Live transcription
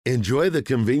Enjoy the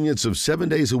convenience of 7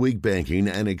 days a week banking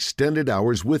and extended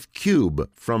hours with Cube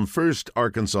from First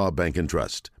Arkansas Bank and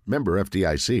Trust. Member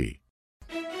FDIC.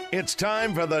 It's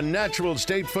time for the Natural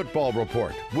State Football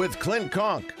Report with Clint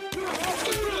Conque.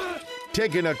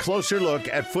 Taking a closer look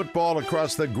at football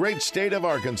across the great state of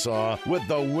Arkansas with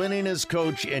the winningest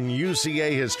coach in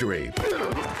UCA history.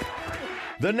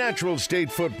 The Natural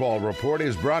State Football Report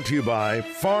is brought to you by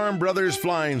Farm Brothers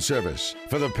Flying Service.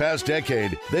 For the past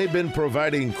decade, they've been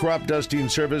providing crop dusting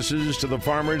services to the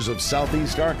farmers of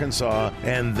Southeast Arkansas,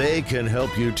 and they can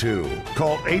help you too.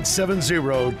 Call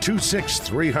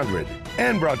 870-26300.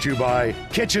 And brought to you by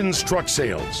Kitchens Truck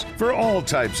Sales. For all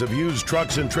types of used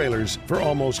trucks and trailers for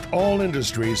almost all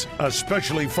industries,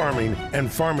 especially farming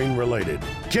and farming related.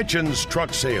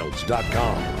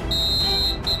 KitchensTruckSales.com.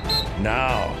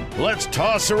 Now, let's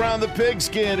toss around the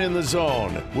pigskin in the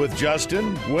zone with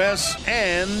Justin, Wes,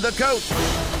 and the coach.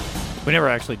 We never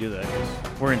actually do that.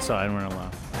 We're inside and we're not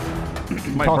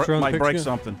allowed. might break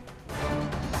something.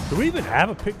 Do we even have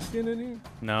a pigskin in here?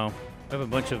 No. We have a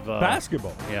bunch of...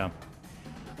 basketball. Yeah.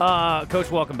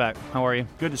 Coach, welcome back. How are you?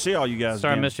 Good to see all you guys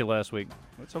Sorry again. I missed you last week.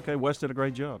 It's okay. Wes did a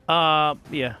great job.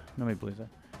 Yeah. Nobody believes that.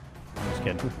 I'm just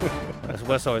kidding.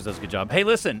 Wes always does a good job. Hey,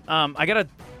 listen, I got to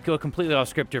go completely off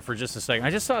script here for just a second. I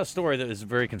just saw a story that is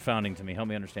very confounding to me. Help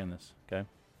me understand this, okay?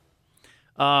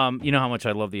 You know how much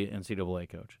I love the NCAA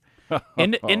coach.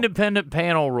 Independent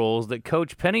panel rules that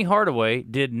Coach Penny Hardaway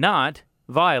did not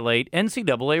violate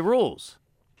NCAA rules.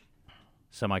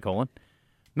 Semicolon.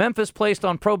 Memphis placed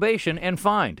on probation and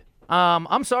fined.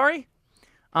 I'm sorry?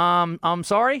 I'm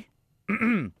sorry?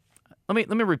 Let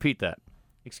me repeat that.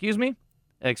 Excuse me?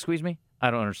 I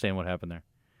don't understand what happened there.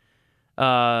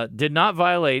 Did not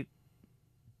violate,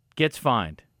 gets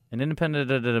fined. An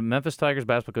independent Memphis Tigers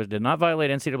basketball coach did not violate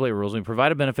NCAA rules and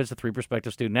provided benefits to 3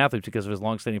 prospective student athletes because of his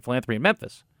longstanding philanthropy in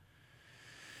Memphis.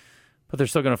 But they're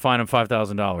still going to fine him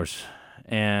 $5,000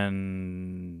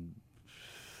 and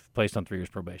placed on 3 years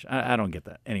probation. I don't get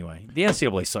that. Anyway, the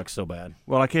NCAA sucks so bad.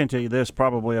 Well, I can tell you this.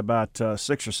 Probably about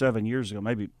 6 or 7 years ago,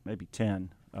 maybe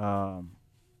 10.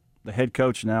 The head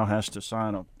coach now has to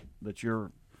sign that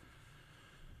you're,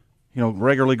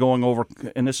 regularly going over,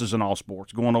 and this is in all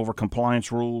sports, going over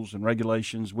compliance rules and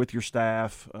regulations with your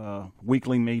staff,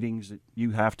 weekly meetings that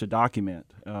you have to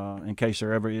document in case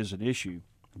there ever is an issue.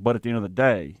 But at the end of the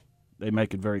day, they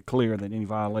make it very clear that any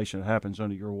violation that happens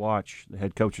under your watch, the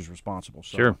head coach is responsible.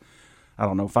 So, sure. I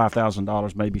don't know,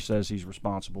 $5,000 maybe says he's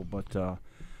responsible, but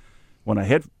when a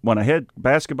head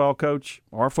basketball coach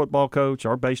or football coach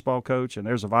or baseball coach and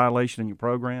there's a violation in your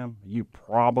program, you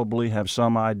probably have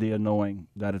some idea knowing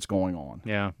that it's going on.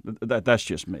 Yeah. That's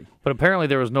just me. But apparently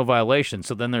there was no violation,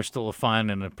 so then there's still a fine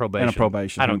and a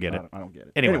probation. I don't get it. I don't get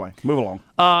it. Anyway, move along.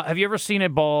 Have you ever seen a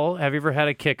ball? Have you ever had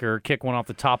a kicker kick one off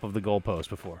the top of the goalpost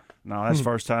before? No, that's the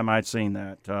first time I'd seen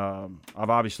that. I've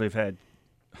obviously had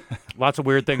lots of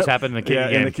weird things happen in the kicking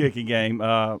game. In the kicking game.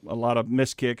 A lot of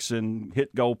missed kicks and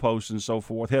hit goalposts and so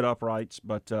forth, hit uprights,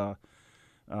 but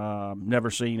never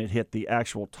seen it hit the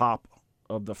actual top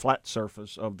of the flat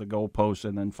surface of the goalpost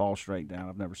and then fall straight down.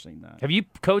 I've never seen that. Have you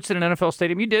coached in an NFL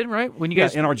stadium? You did, right? When you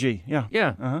guys NRG, yeah.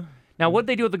 Yeah. Uh-huh. Now, what did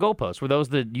they do with the goalposts? Were those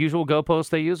the usual goalposts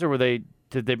they used, or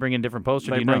did they bring in different posts?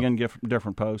 Or They bring in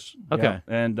different posts. Okay.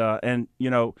 Yeah. And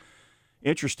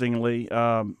interestingly,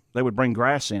 they would bring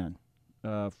grass in.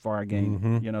 For our game.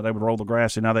 Mm-hmm. They would roll the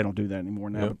grass, and now they don't do that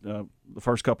anymore. Now, Yep. The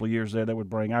first couple of years there, they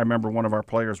would bring. I remember one of our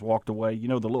players walked away.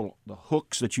 The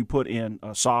hooks that you put in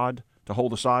sod to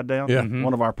hold the sod down. Yeah. Mm-hmm.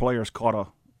 One of our players caught a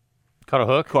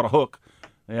hook.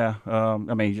 Yeah.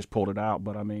 He just pulled it out,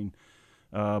 but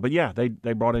but yeah,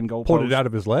 they brought in goalposts. Pulled it out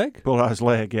of his leg? Pulled out his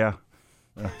leg. Yeah.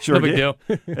 Sure. No big deal.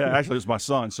 Yeah, actually, it was my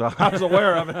son, so I was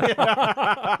aware of it.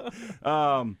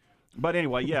 But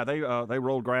anyway, yeah, they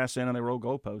rolled grass in and they rolled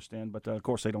goalposts in, but of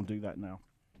course they don't do that now.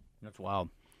 That's wild.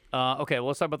 Okay, well,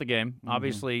 let's talk about the game. Mm-hmm.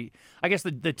 Obviously, I guess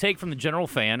the take from the general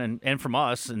fan and from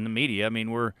us in the media,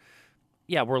 we're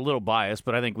a little biased,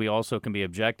 but I think we also can be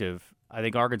objective. I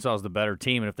think Arkansas is the better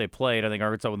team, and if they played, I think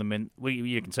Arkansas would have been,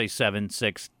 you can say 7,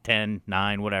 6, 10,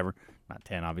 9, whatever. Not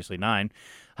 10, obviously, 9.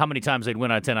 How many times they'd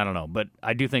win out of 10, I don't know. But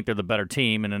I do think they're the better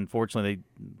team, and unfortunately,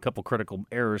 a couple critical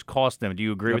errors cost them. Do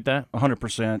you agree with that?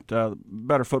 100%.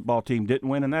 Better football team didn't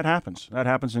win, and that happens. That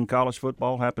happens in college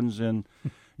football, happens in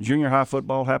junior high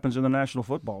football, happens in the National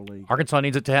Football League. Arkansas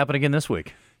needs it to happen again this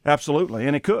week. Absolutely,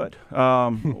 and it could.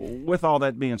 With all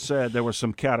that being said, there were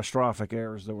some catastrophic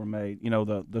errors that were made.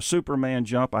 The Superman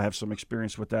jump, I have some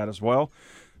experience with that as well.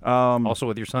 Also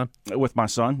with your son? With my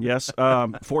son, yes.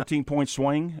 14-point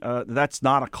swing. That's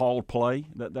not a called play.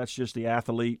 That's just the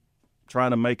athlete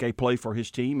trying to make a play for his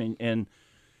team. And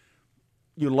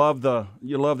you love the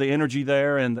energy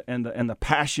there and the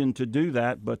passion to do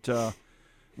that, but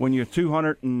when you're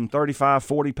 235,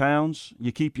 40 pounds,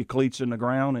 you keep your cleats in the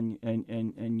ground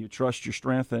and you trust your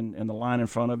strength and the line in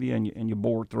front of you and you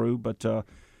bore through. But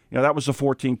that was a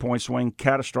 14-point swing,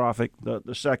 catastrophic.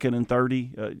 The second and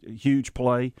 30, huge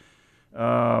play.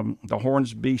 The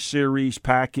Hornsby series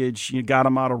package, you got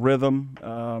them out of rhythm.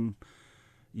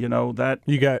 That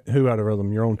you got who out of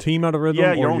rhythm? Your own team out of rhythm?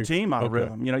 Yeah, your own team out of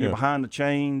rhythm. You're behind the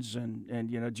chains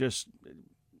and just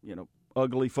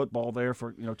ugly football there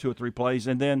for 2 or 3 plays.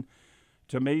 And then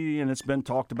to me, and it's been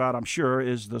talked about, I'm sure,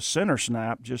 is the center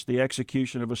snap. Just the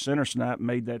execution of a center snap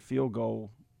made that field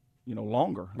goal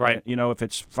longer. Right. If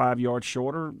it's 5 yards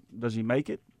shorter, does he make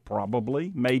it?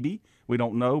 Probably, maybe. We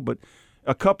don't know, but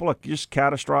a couple of just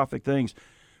catastrophic things.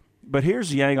 But here's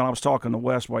the angle. I was talking to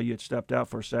Wes while you had stepped out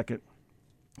for a second.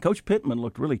 Coach Pittman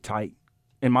looked really tight,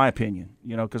 in my opinion,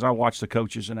 because I watch the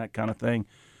coaches and that kind of thing.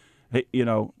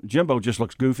 Jimbo just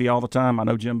looks goofy all the time. I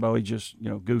know Jimbo, he's just,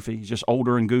 goofy. He's just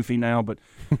older and goofy now. But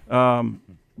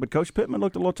Coach Pittman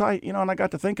looked a little tight, and I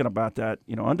got to thinking about that.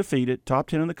 Undefeated, top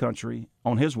 10 in the country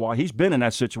on his watch. He's been in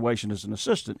that situation as an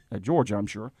assistant at Georgia, I'm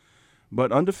sure.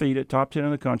 But undefeated, top 10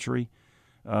 in the country,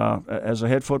 as a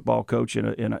head football coach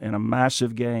in a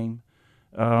massive game.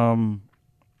 And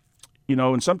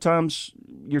sometimes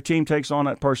your team takes on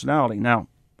that personality. Now,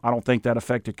 I don't think that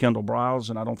affected Kendall Briles,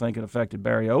 and I don't think it affected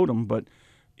Barry Odom, but,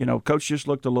 Coach just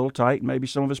looked a little tight. Maybe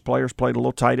some of his players played a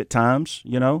little tight at times,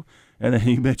 and then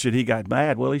you mentioned he got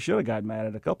mad. Well, he should have got mad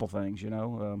at a couple things,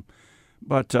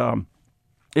 but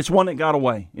it's one that got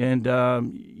away, and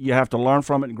you have to learn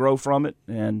from it and grow from it,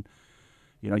 and,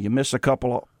 you miss a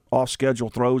couple of off-schedule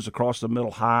throws across the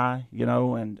middle high,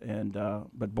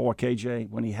 but boy, KJ,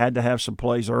 when he had to have some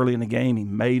plays early in the game, he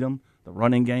made them. The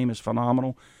running game is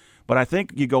phenomenal. But I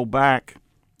think you go back,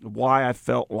 why I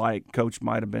felt like Coach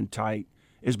might have been tight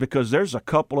is because there's a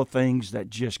couple of things that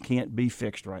just can't be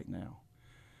fixed right now.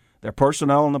 Their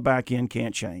personnel on the back end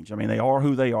can't change. I mean, they are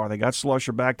who they are. They got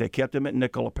Slusher back. They kept him at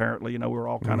nickel, apparently. We were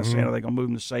all kind of saying, are they going to move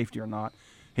him to safety or not?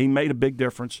 He made a big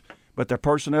difference. But their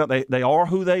personnel, they are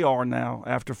who they are now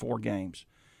after 4 games.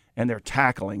 And their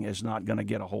tackling is not going to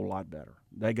get a whole lot better.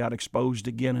 They got exposed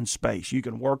again in space. You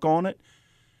can work on it,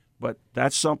 but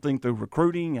that's something through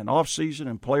recruiting and offseason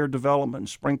and player development and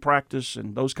spring practice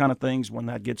and those kind of things when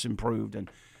that gets improved. And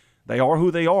they are who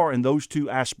they are in those 2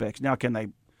 aspects. Now, can they,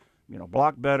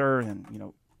 block better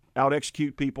and,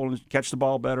 out-execute people and catch the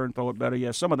ball better and throw it better?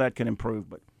 Yeah, some of that can improve.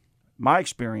 But my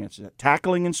experience is that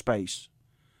tackling in space,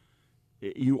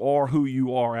 you are who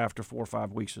you are after 4 or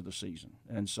 5 weeks of the season.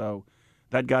 And so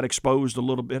that got exposed a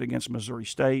little bit against Missouri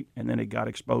State, and then it got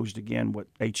exposed again with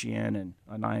Etienne and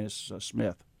Anias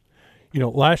Smith.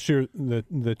 Last year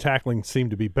the tackling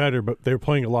seemed to be better, but they were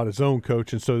playing a lot of zone,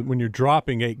 coach, and so when you're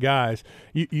dropping 8 guys,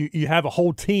 you have a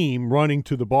whole team running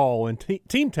to the ball and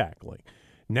team tackling.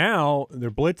 Now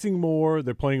they're blitzing more.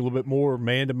 They're playing a little bit more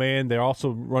man-to-man. They're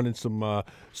also running some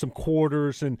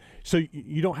quarters, and so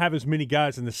you don't have as many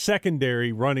guys in the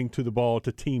secondary running to the ball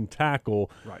to team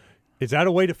tackle. Right. Is that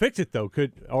a way to fix it though?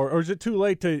 Or is it too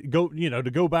late to go?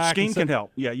 To go back. Scheme can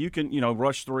help. Yeah, you can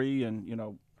rush 3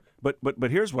 and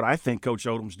But here's what I think Coach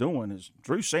Odom's doing is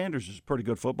Drew Sanders is a pretty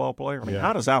good football player. I mean,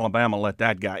 how does Alabama let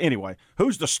that guy? Anyway,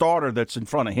 who's the starter that's in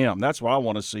front of him? That's what I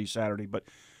want to see Saturday. But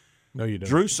no, you don't.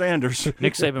 Drew Sanders.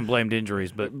 Nick Saban blamed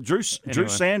injuries, but Drew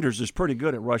Sanders is pretty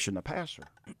good at rushing the passer.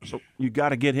 So you got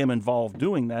to get him involved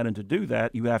doing that, and to do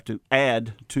that, you have to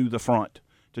add to the front.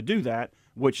 To do that,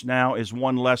 which now is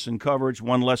 1 less in coverage,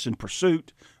 1 less in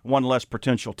pursuit, 1 less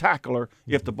potential tackler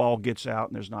if the ball gets out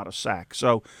and there's not a sack.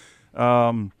 So.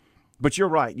 But you're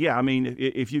right. Yeah, I mean,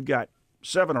 if you've got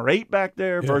 7 or 8 back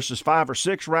there versus 5 or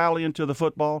 6 rallying to the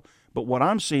football, but what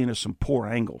I'm seeing is some poor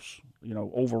angles,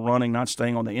 overrunning, not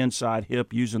staying on the inside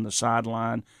hip, using the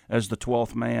sideline as the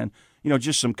 12th man,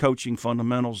 just some coaching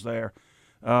fundamentals there.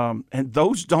 And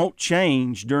those don't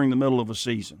change during the middle of a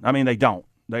season. I mean, they don't.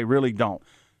 They really don't.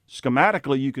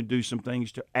 Schematically, you can do some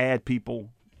things to add people,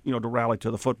 to rally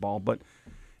to the football. But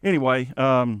anyway,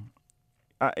 I've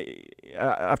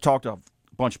talked to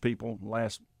bunch of people in the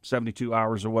last 72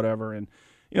 hours or whatever, and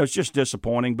it's just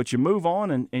disappointing, but you move on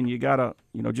and you got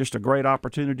just a great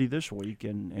opportunity this week.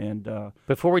 And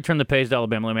before we turn the page to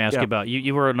Alabama, let me ask you about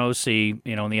you were an OC in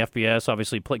the FBS,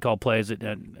 obviously called plays at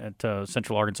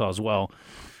Central Arkansas as well.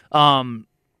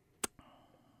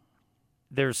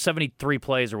 There's 73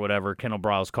 plays or whatever Kendall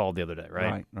Briles called the other day,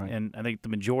 right? Right. And I think the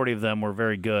majority of them were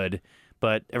very good,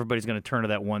 but everybody's going to turn to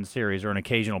that one series or an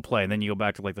occasional play, and then you go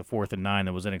back to like the 4th and 9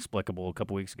 that was inexplicable a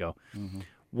couple weeks ago. Mm-hmm.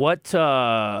 What's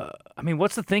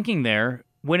the thinking there?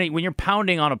 when you're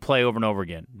pounding on a play over and over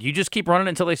again, do you just keep running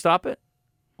until they stop it,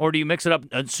 or do you mix it up,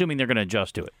 assuming they're going to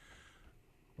adjust to it?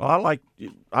 Well,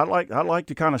 I like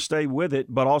to kind of stay with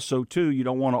it, but also too, you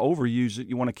don't want to overuse it.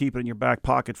 You want to keep it in your back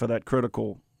pocket for that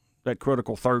critical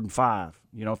 3rd and 5.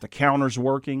 If the counter's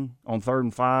working on 3rd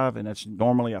and 5, and it's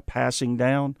normally a passing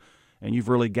down, and you've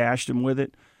really gashed them with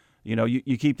it,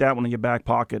 you keep that one in your back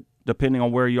pocket. Depending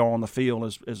on where you are on the field,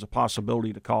 is a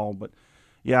possibility to call. But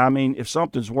yeah, I mean, if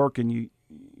something's working, you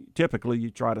typically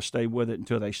try to stay with it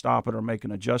until they stop it or make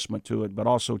an adjustment to it. But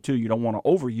also too, you don't want to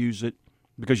overuse it,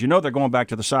 because they're going back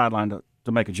to the sideline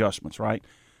to make adjustments, right?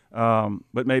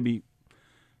 But maybe,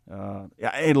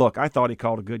 hey, look, I thought he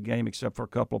called a good game except for a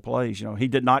couple of plays. He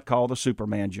did not call the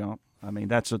Superman jump. I mean,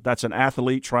 that's an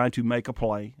athlete trying to make a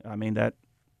play. I mean, that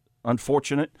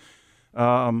unfortunate.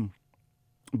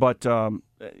 But to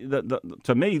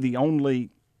me, the only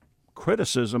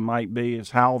criticism might be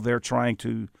is how they're trying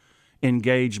to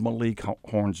engage Malik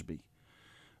Hornsby,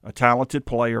 a talented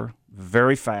player,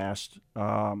 very fast.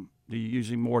 Do you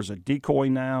use him more as a decoy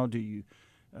now? Do you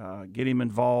get him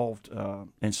involved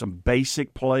in some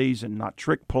basic plays and not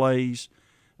trick plays?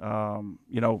 We're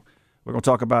going to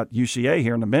talk about UCA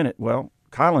here in a minute. Well,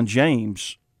 Kylan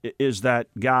James is that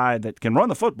guy that can run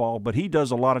the football, but he does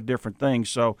a lot of different things.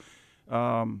 So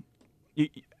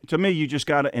to me, you just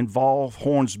got to involve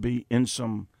Hornsby in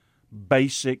some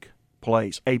basic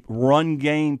plays, a run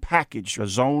game package, a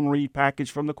zone read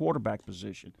package from the quarterback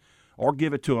position. Or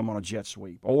give it to him on a jet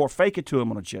sweep, or fake it to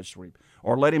him on a jet sweep,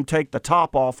 or let him take the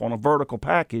top off on a vertical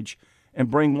package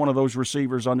and bring one of those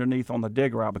receivers underneath on the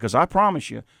dig route. Because I promise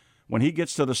you, when he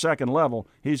gets to the second level,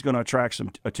 he's going to attract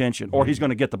some attention, or he's going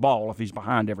to get the ball if he's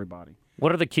behind everybody.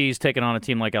 What are the keys taking on a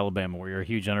team like Alabama, where you're a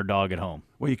huge underdog at home?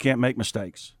 Well, you can't make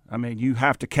mistakes. I mean, you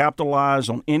have to capitalize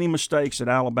on any mistakes that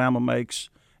Alabama makes,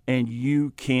 and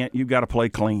you got to play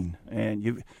clean.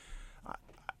 And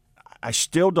I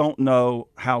still don't know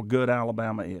how good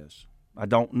Alabama is. I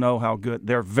don't know how good.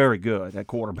 They're very good at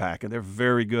quarterback, and they're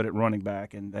very good at running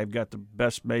back, and they've got the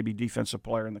best maybe defensive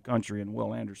player in the country in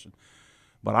Will Anderson.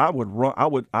 But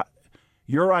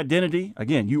your identity,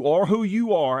 again, you are who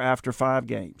you are after 5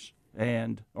 games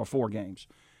or 4 games,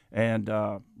 and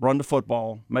run the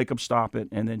football, make them stop it,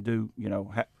 and then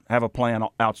have a plan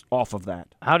off of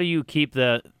that. How do you keep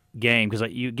the game? Because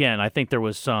I think there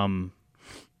was some.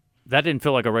 That didn't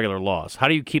feel like a regular loss. How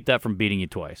do you keep that from beating you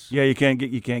twice? Yeah, you can't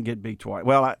get beat twice.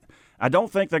 Well, I don't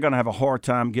think they're going to have a hard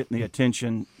time getting the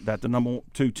attention that the number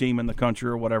 2 team in the country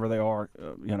or whatever they are,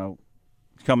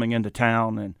 coming into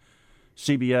town. And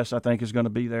CBS, I think, is going to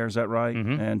be there. Is that right?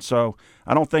 Mm-hmm. And so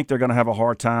I don't think they're going to have a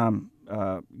hard time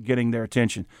getting their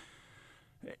attention.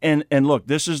 And look,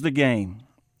 this is the game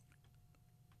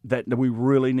that we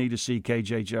really need to see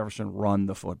K.J. Jefferson run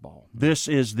the football. This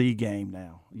is the game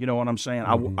now. You know what I'm saying?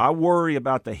 Mm-hmm. I worry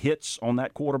about the hits on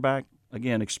that quarterback.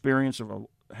 Again, experience of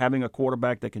having a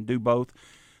quarterback that can do both.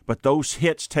 But those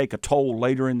hits take a toll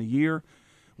later in the year.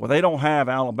 Well, they don't have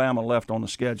Alabama left on the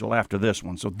schedule after this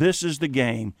one. So this is the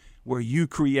game where you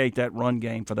create that run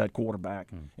game for that quarterback.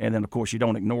 And then, of course, you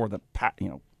don't ignore the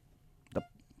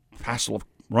passel of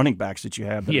running backs that you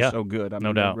have that are so good. I mean,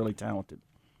 no doubt. They're really talented.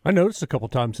 I noticed a couple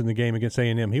times in the game against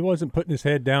A&M, he wasn't putting his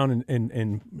head down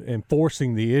and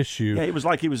forcing the issue. Yeah, it was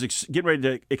like he was getting ready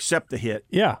to accept the hit.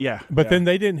 Yeah. But then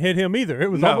they didn't hit him either. It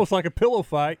was almost like a pillow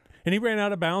fight, and he ran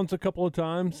out of bounds a couple of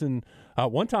times. And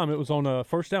one time it was on a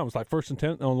first down. It was like 1st and 10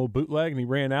 on a little bootleg, and he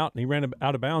ran out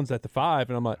out of bounds at the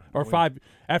 5. And I'm like, 5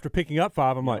 after picking up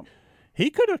 5. I'm like, he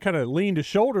could have kind of leaned his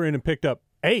shoulder in and picked up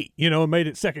 8, and made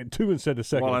it 2nd 2 instead of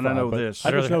 2nd. Well, and 5. I know this.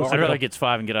 I'd rather get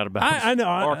 5 and get out of bounds. I know.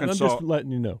 I'm just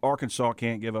letting you know. Arkansas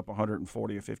can't give up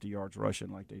 140 or 50 yards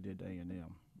rushing like they did to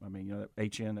A&M. I mean,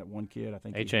 that HN, that one kid, I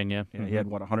think. HN, yeah. He had,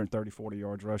 130, 40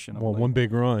 yards rushing. Well, one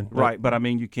big run. Right, but I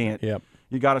mean, you can't. Yep.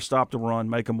 You got to stop the run,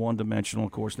 make them one-dimensional.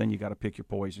 Of course, then you got to pick your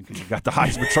poison because you got the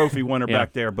Heisman Trophy winner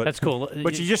back there. But that's cool.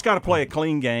 But you just got to play a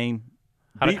clean game.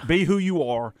 Be who you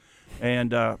are.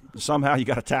 And somehow you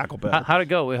got to tackle better. How'd it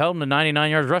go? We held him to 99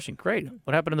 yards rushing. Great.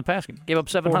 What happened in the passing? Gave up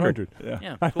 700.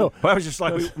 Yeah. Cool. Well, it was just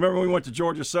like, remember when we went to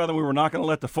Georgia Southern, we were not going to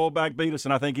let the fullback beat us,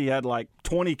 and I think he had like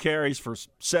 20 carries for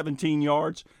 17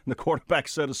 yards, and the quarterback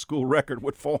set a school record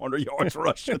with 400 yards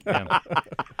rushing.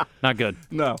 Not good.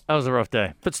 No. That was a rough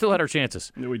day, but still had our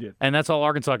chances. Yeah, we did. And that's all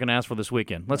Arkansas can ask for this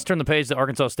weekend. Let's turn the page to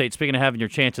Arkansas State. Speaking of having your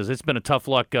chances, it's been a tough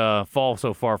luck fall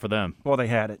so far for them. Well, they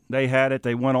had it.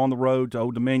 They went on the road to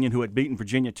Old Dominion, who had beaten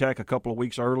Virginia Tech a couple of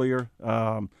weeks earlier.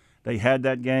 They had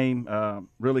that game,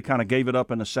 really kind of gave it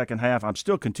up in the second half. I'm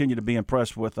still continue to be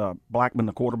impressed with Blackman,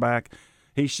 the quarterback.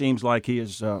 he seems like he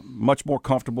is much more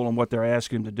comfortable in what they're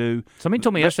asking him to do. Somebody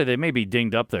told me yesterday they may be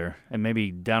dinged up there and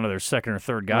maybe down to their second or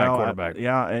third guy quarterback.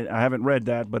 I haven't read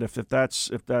that, but if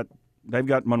they've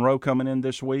got Monroe coming in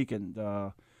this week, and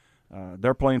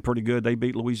they're playing pretty good. They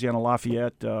beat Louisiana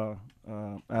Lafayette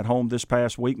at home this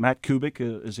past week. Matt Kubik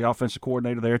is the offensive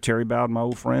coordinator there. Terry Bowden, my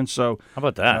old friend. So how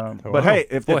about that? But hey,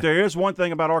 if there is one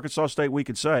thing about Arkansas State we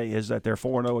could say is that they're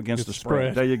 4-0 against the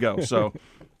spread. There you go. So,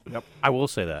 yep. I will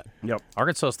say that. Yep.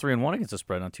 Arkansas's 3-1 against the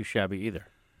spread. Not too shabby either.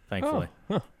 Thankfully.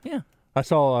 Oh, huh. Yeah. I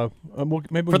saw.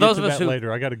 Maybe we'll get to that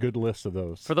later. I got a good list of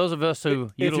those. For those of us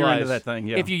who if you're into that thing,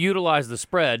 yeah. If you utilize the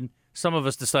spread, some of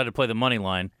us decided to play the money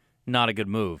line. Not a good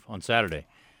move on Saturday.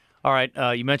 All right,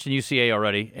 you mentioned UCA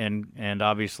already, and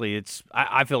obviously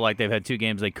I feel like they've had two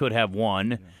games they could have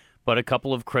won, but a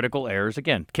couple of critical errors.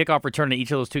 Again, kickoff return to each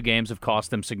of those two games have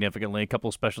cost them significantly. A couple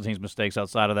of special teams mistakes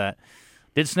outside of that.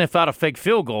 Did sniff out a fake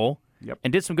field goal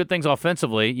and did some good things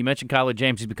offensively. You mentioned Kyler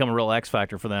James. He's become a real X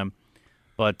factor for them.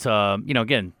 But,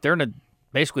 again, they're in a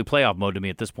basically playoff mode to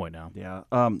me at this point now.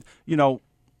 Yeah.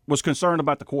 Was concerned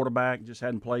about the quarterback, just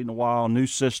hadn't played in a while, new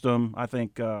system. I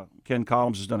think Ken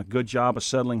Collins has done a good job of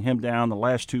settling him down. The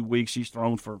last 2 weeks he's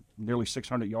thrown for nearly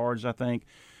 600 yards, I think.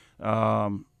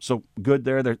 So good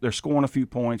there. They're scoring a few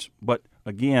points. But,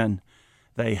 again,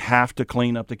 they have to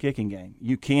clean up the kicking game.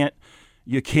 You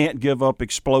can't give up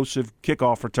explosive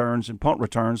kickoff returns and punt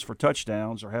returns for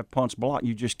touchdowns or have punts blocked.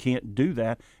 You just can't do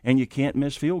that, and you can't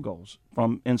miss field goals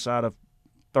from inside of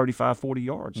 35, 40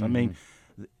 yards. Mm-hmm. I mean,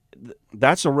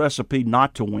 that's a recipe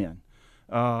not to win,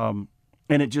 and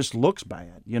it just looks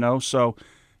bad, So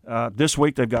this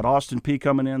week they've got Austin Peay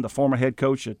coming in. The former head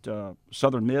coach at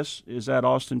Southern Miss is at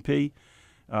Austin Peay.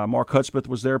 Mark Hudspeth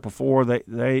was there before.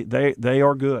 They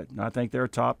are good. I think they're a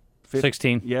top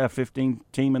 15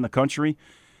 team in the country.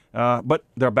 But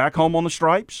they're back home on the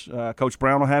stripes. Coach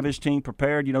Brown will have his team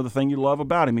prepared. The thing you love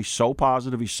about him, he's so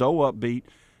positive, he's so upbeat.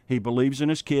 He believes in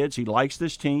his kids. He likes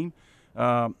this team.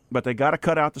 But they got to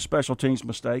cut out the special teams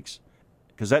mistakes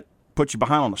because that puts you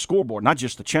behind on the scoreboard, not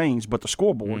just the chains, but the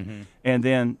scoreboard. Mm-hmm. And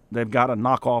then they've got to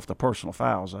knock off the personal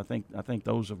fouls. I think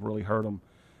those have really hurt them,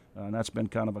 and that's been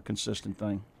kind of a consistent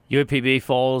thing. UAPB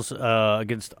falls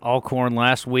against Alcorn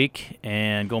last week,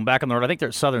 and going back on the road, I think they're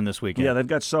at Southern this weekend. Yeah, they've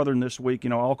got Southern this week.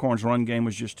 Alcorn's run game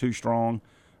was just too strong.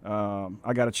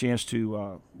 I got a chance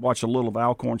to watch a little of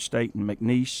Alcorn State and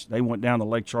McNeese. They went down to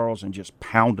Lake Charles and just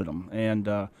pounded them,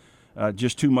 and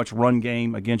just too much run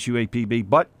game against UAPB.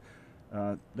 But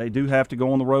they do have to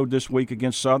go on the road this week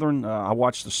against Southern. I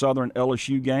watched the Southern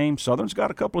LSU game. Southern's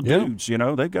got a couple of dudes,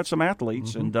 they've got some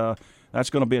athletes, and that's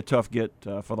going to be a tough get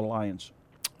for the Lions.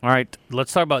 All right,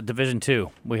 let's talk about Division II.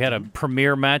 We had a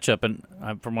premier matchup, and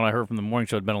from what I heard from the morning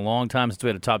show, it's been a long time since we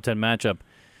had a top 10 matchup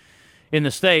in the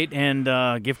state,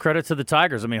 and give credit to the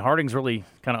Tigers. I mean, Harding's really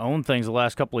kind of owned things the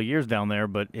last couple of years down there,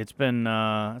 but it's been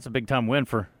it's a big-time win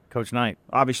for Coach Knight.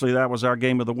 Obviously, that was our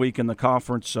game of the week in the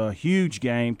conference. Huge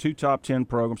game, 2 top 10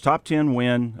 programs. Top 10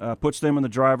 win, puts them in the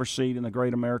driver's seat in the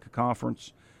Great America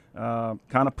Conference. Kind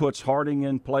of puts Harding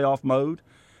in playoff mode.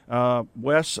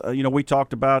 Wes, we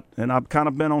talked about, and I've kind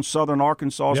of been on Southern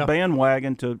Arkansas's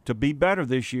bandwagon to be better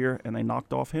this year, and they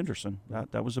knocked off Henderson.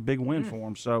 That was a big win for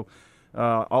them. So,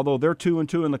 although they're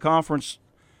 2-2 in the conference,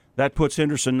 that puts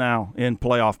Henderson now in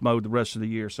playoff mode the rest of the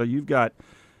year. So you've got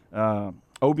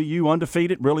OBU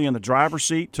undefeated, really in the driver's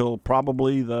seat till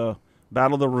probably the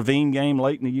Battle of the Ravine game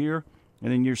late in the year,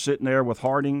 and then you're sitting there with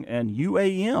Harding and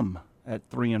UAM at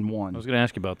 3-1. I was going to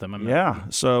ask you about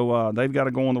them. So they've got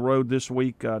to go on the road this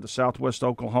week to Southwest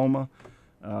Oklahoma.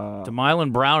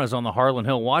 DeMylan Brown is on the Harlan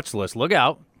Hill watch list. Look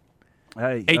out.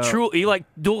 Hey, you like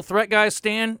dual threat guys,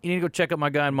 Stan? You need to go check out my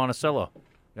guy in Monticello.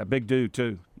 Yeah, big dude,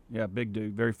 too. Yeah, big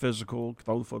dude. Very physical,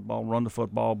 throw the football, run the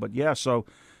football. But, so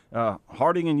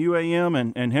Harding and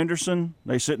UAM and Henderson,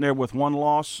 they sitting there with one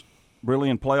loss, really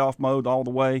in playoff mode all the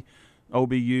way.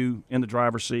 OBU in the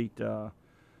driver's seat.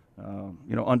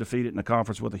 Undefeated in the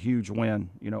conference with a huge win,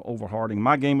 over Harding.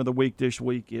 My game of the week this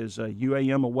week is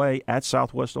UAM away at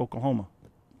Southwest Oklahoma.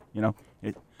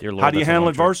 Dear Lord, how do you handle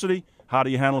adversity? How do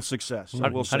you handle success? How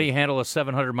do you handle a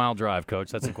 700-mile drive,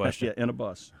 Coach? That's the question. In a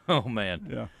bus. Oh, man.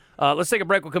 Yeah. Let's take a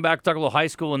break. We'll come back, talk a little high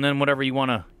school, and then whatever you want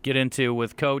to get into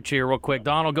with Coach here real quick.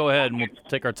 Donald, go ahead, and we'll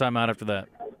take our time out after that.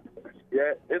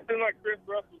 Yeah, it seemed like Chris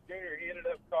Russell Jr., he ended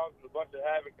up causing a bunch of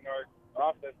havoc in our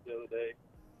offense the other day.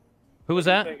 Who was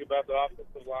that? Think about the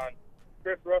offensive line.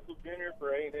 Chris Russell Jr.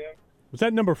 for A&M. Was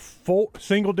that number 4,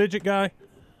 single-digit guy?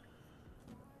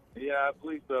 Yeah, I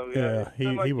believe so. Yeah,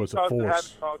 he was a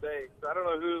force. All day. So I don't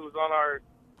know who was on our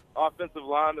offensive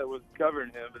line that was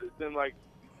covering him, but it seemed like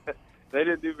they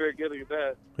didn't do very good at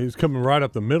that. He was coming right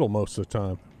up the middle most of the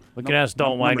time. We can ask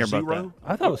Dalton Wagner about zero?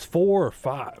 that. I thought it was 4 or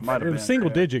 5. Might have It was been, a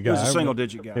single-digit guy. He was a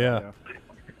single-digit guy. Yeah.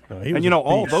 He And, was a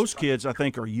all beast. those kids, I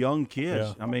think, are young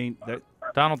kids. Yeah. I mean,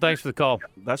 Donald, thanks for the call.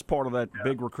 that's part of that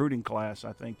big recruiting class,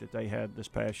 I think, that they had this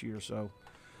past year. So,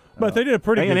 But they did a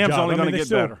pretty good A&M's job. only I mean, gonna they get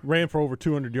still better. ran for over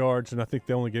 200 yards, and I think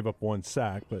they only gave up 1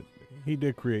 sack. But he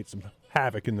did create some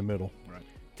havoc in the middle.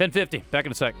 10:50. Back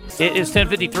in a sec. It is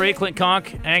 10:53. Clint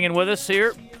Conque hanging with us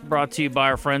here. Brought to you by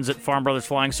our friends at Farm Brothers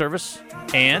Flying Service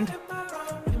and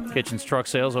Kitchens Truck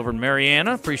Sales over in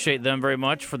Mariana. Appreciate them very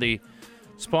much for the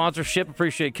sponsorship.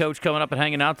 Appreciate Coach coming up and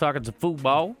hanging out, talking some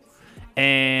football.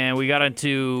 And we got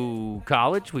into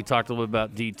college. We talked a little bit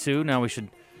about D2. Now we should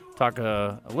talk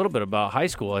a little bit about high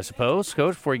school, I suppose.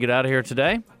 Coach, before you get out of here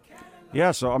today.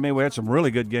 yeah, so, I mean, we had some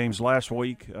really good games last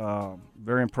week.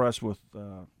 Very impressed with,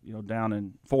 down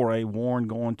in 4A, Warren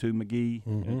going to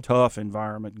McGee. A tough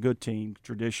environment, good team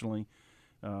traditionally.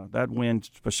 That win,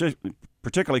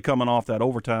 particularly coming off that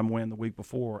overtime win the week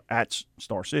before at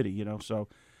Star City, so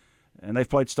 – and they've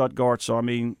played Stuttgart, so, I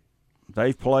mean,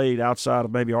 they've played outside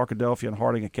of maybe Arkadelphia and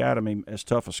Harding Academy as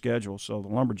tough a schedule. So the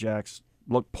Lumberjacks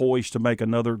look poised to make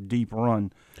another deep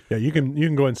run. Yeah, you can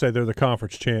go ahead and say they're the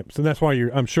conference champs, and that's why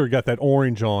I'm sure got that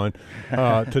orange on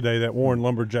today, that Warren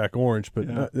Lumberjack orange.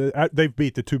 But they've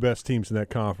beat the 2 best teams in that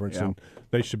conference, and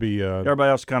they should be. Everybody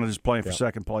else kind of just playing for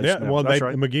second place. Yeah, now. well, That's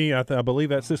right. McGee, I believe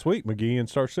that's this week. McGee and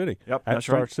Star City. Yep, at that's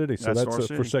Star right. City. So That's that's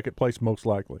Star for City. second place most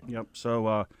likely. Yep.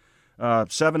 So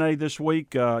 7A this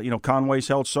week. Conway's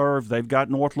held serve. They've got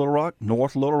North Little Rock.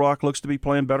 North Little Rock looks to be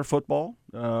playing better football.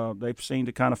 They've seemed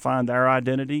to kind of find their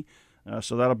identity.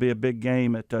 So that'll be a big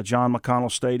game at John McConnell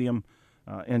Stadium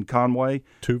in Conway.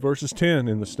 2 versus 10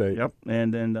 in the state. Yep,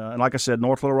 and like I said,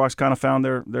 North Little Rock's kind of found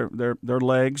their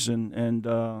legs,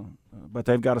 but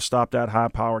they've got to stop that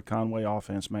high-powered Conway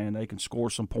offense. Man, they can score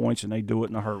some points and they do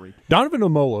it in a hurry. Donovan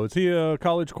Omolo, is he a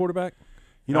college quarterback?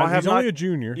 I have he's only a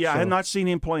junior. Yeah, so. I have not seen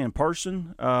him play in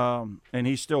person, and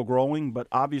he's still growing. But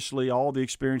obviously, all the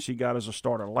experience he got as a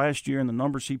starter last year, and the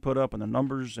numbers he put up, and the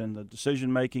numbers and the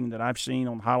decision making that I've seen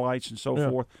on highlights and so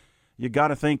forth, you got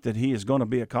to think that he is going to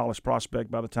be a college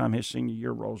prospect by the time his senior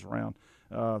year rolls around.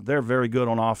 They're very good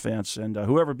on offense, and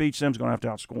whoever beats them is going to have to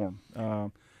outscore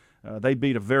them. They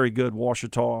beat a very good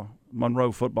Ouachita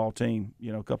Monroe football team,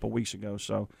 a couple of weeks ago.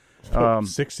 So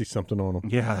 60-something on them.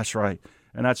 Yeah, that's right.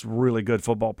 And that's a really good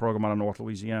football program out of North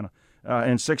Louisiana.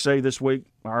 And 6A this week,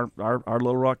 our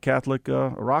Little Rock Catholic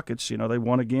Rockets, they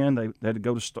won again. They had to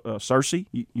go to Searcy.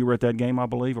 You were at that game, I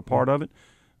believe, or part of it.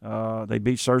 They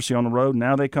beat Searcy on the road.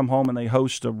 Now they come home and they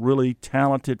host a really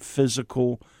talented,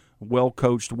 physical,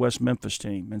 well-coached West Memphis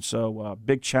team. And so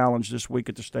big challenge this week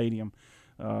at the stadium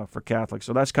for Catholic.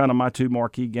 So that's kind of my 2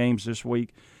 marquee games this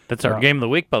week. That's our game of the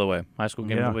week, by the way. High school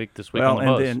game of the week this week well, on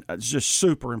the Buzz. and then just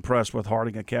super impressed with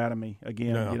Harding Academy.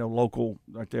 Again, local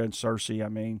right there in Searcy. I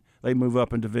mean, they move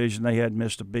up in division. They hadn't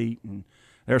missed a beat, and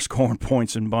they're scoring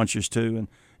points in bunches too. And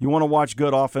you want to watch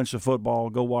good offensive football,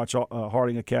 go watch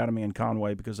Harding Academy in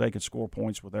Conway because they can score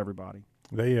points with everybody.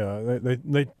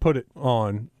 They put it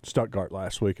on Stuttgart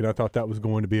last week, and I thought that was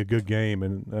going to be a good game,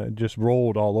 and just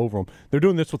rolled all over them. They're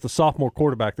doing this with the sophomore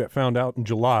quarterback that found out in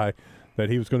July that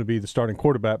he was going to be the starting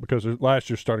quarterback because last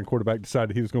year's starting quarterback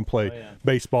decided he was going to play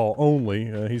baseball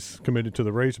only. He's committed to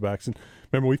the Razorbacks. And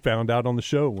remember, we found out on the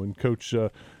show when Coach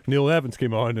Neil Evans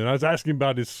came on, and I was asking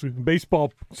about his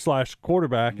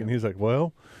baseball/quarterback, and he's like,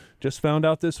 well, just found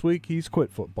out this week he's quit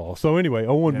football. So anyway,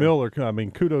 Owen Miller, I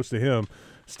mean, kudos to him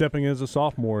stepping in as a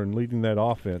sophomore and leading that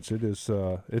offense. It is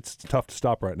it's tough to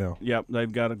stop right now. Yep,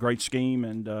 they've got a great scheme,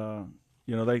 and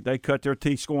they cut their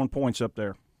teeth scoring points up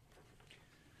there.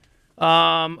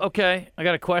 Okay, I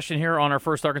got a question here on our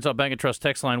first Arkansas Bank and Trust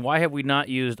text line. Why have we not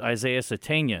used Isaiah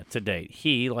Satania to date?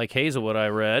 He, like Hazelwood, I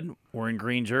read, were in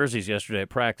green jerseys yesterday at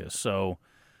practice. So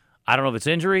I don't know if it's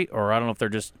injury or I don't know if they're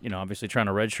just, obviously trying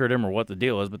to redshirt him or what the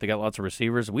deal is, but they got lots of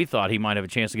receivers. We thought he might have a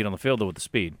chance to get on the field with the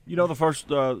speed. The first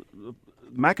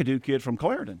McAdoo kid from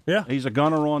Clarendon. Yeah. He's a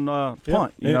gunner on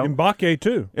punt. And Mbake,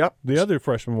 too. Yep. The other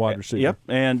freshman wide receiver. Yep.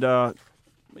 And,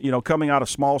 coming out of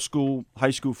small school, high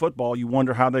school football, you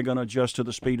wonder how they're going to adjust to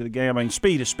the speed of the game. I mean,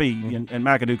 speed is speed, and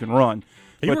McAdoo can run.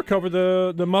 He recovered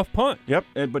the muff punt. Yep.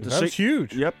 But That's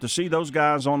huge. Yep. To see those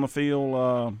guys on the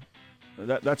field,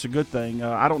 that's a good thing.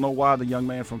 I don't know why the young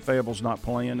man from Fayetteville's not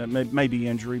playing. It may be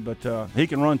injury, but he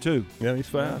can run too. Yeah, he's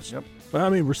fast. Yep. Well, I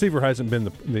mean, receiver hasn't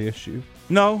been the issue.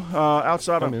 No,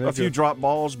 outside of a few drop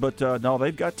balls, but no,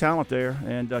 they've got talent there,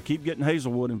 and keep getting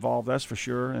Hazelwood involved, that's for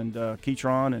sure, and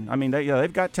Keytron, and I mean,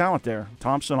 they've got talent there.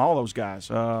 Thompson, all those guys.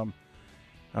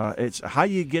 It's how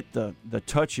you get the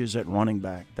touches at running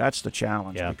back. That's the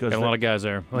challenge. Yeah, because got a lot of guys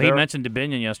there. Well, he mentioned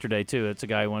DeBinion yesterday, too. It's a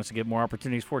guy who wants to get more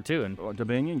opportunities for, too. And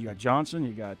DeBinion, you got Johnson,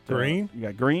 you got Green.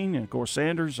 And, of course,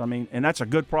 Sanders. I mean, and that's a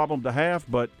good problem to have,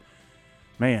 but,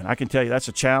 man, I can tell you that's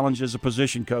a challenge as a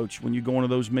position coach when you go into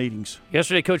those meetings.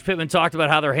 Yesterday, Coach Pittman talked about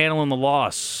how they're handling the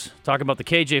loss, talking about the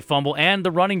KJ fumble and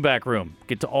the running back room.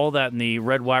 Get to all that in the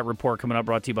Red-White Report coming up,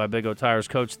 brought to you by Big O Tires.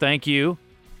 Coach, thank you.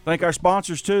 Thank our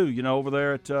sponsors, too, over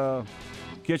there at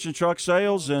Kitchen Truck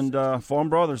Sales and Farm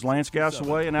Brothers, Lance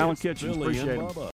Gasaway and Alan Kitchens. Appreciate it.